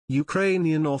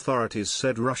Ukrainian authorities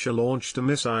said Russia launched a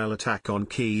missile attack on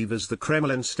Kyiv as the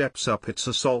Kremlin steps up its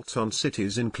assault on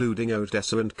cities including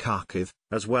Odessa and Kharkiv,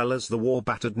 as well as the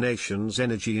war-battered nation's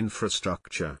energy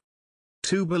infrastructure.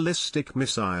 2 ballistic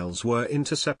missiles were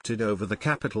intercepted over the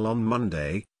capital on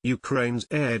Monday, Ukraine's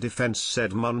air defense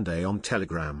said Monday on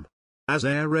Telegram. As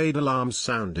air raid alarms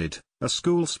sounded, a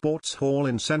school sports hall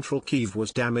in central Kyiv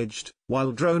was damaged,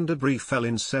 while drone debris fell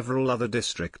in several other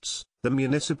districts, the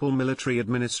municipal military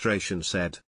administration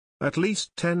said. At least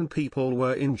 10 people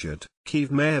were injured, Kyiv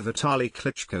Mayor Vitaly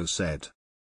Klitschko said.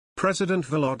 President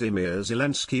Volodymyr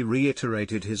Zelensky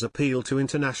reiterated his appeal to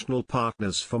international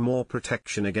partners for more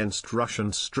protection against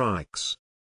Russian strikes.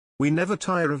 "We never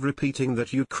tire of repeating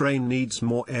that Ukraine needs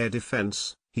more air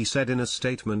defense," he said in a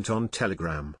statement on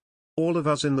Telegram. "All of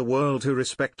us in the world who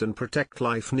respect and protect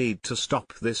life need to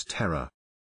stop this terror."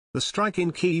 The strike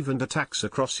in Kyiv and attacks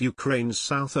across Ukraine's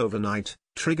south overnight,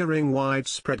 triggering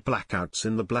widespread blackouts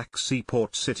in the Black Sea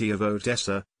port city of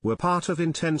Odessa, were part of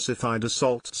intensified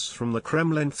assaults from the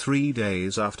Kremlin 3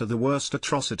 days after the worst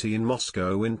atrocity in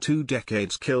Moscow in 2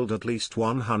 decades killed at least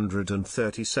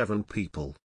 137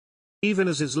 people. Even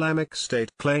as Islamic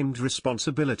State claimed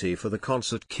responsibility for the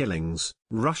concert killings,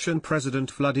 Russian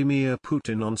President Vladimir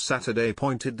Putin on Saturday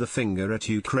pointed the finger at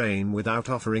Ukraine without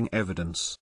offering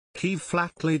evidence. Kyiv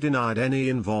flatly denied any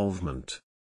involvement.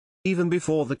 Even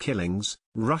before the killings,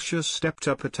 Russia stepped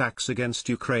up attacks against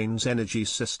Ukraine's energy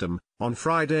system, on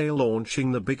Friday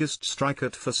launching the biggest strike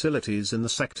at facilities in the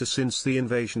sector since the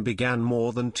invasion began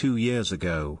more than 2 years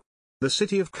ago. The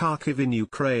city of Kharkiv in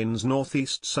Ukraine's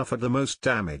northeast suffered the most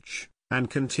damage, and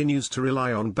continues to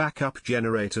rely on backup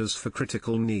generators for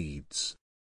critical needs.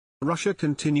 Russia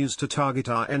continues to target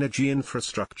our energy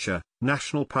infrastructure,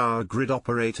 national power grid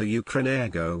operator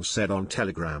Ukrenergo said on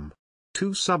Telegram.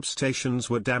 2 substations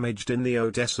were damaged in the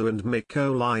Odessa and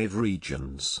Mykolaiv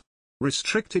regions.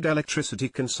 Restricted electricity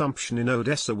consumption in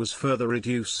Odessa was further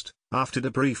reduced, after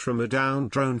debris from a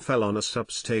downed drone fell on a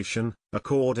substation,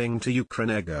 according to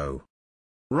Ukrenergo.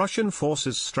 Russian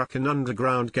forces struck an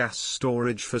underground gas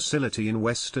storage facility in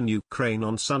western Ukraine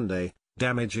on Sunday,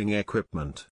 damaging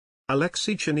equipment.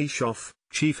 Alexei Chernyshov,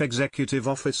 chief executive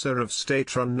officer of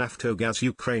state-run Naftogaz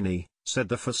Ukraine, said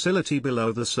the facility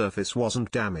below the surface wasn't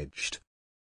damaged.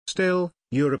 Still,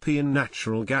 European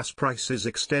natural gas prices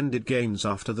extended gains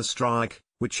after the strike,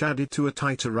 which added to a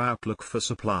tighter outlook for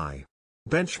supply.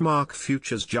 Benchmark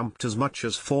futures jumped as much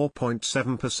as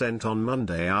 4.7% on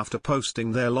Monday after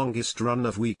posting their longest run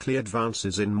of weekly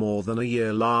advances in more than a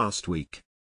year last week.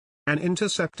 An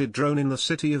intercepted drone in the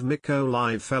city of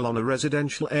Mykolaiv fell on a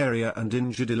residential area and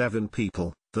injured 11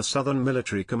 people, the Southern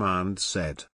Military Command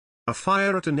said. A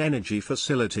fire at an energy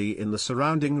facility in the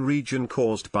surrounding region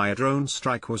caused by a drone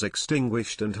strike was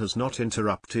extinguished and has not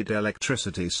interrupted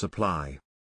electricity supply.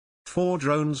 4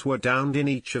 drones were downed in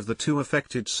each of the 2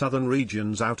 affected southern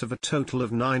regions out of a total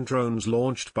of 9 drones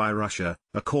launched by Russia,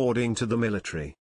 according to the military.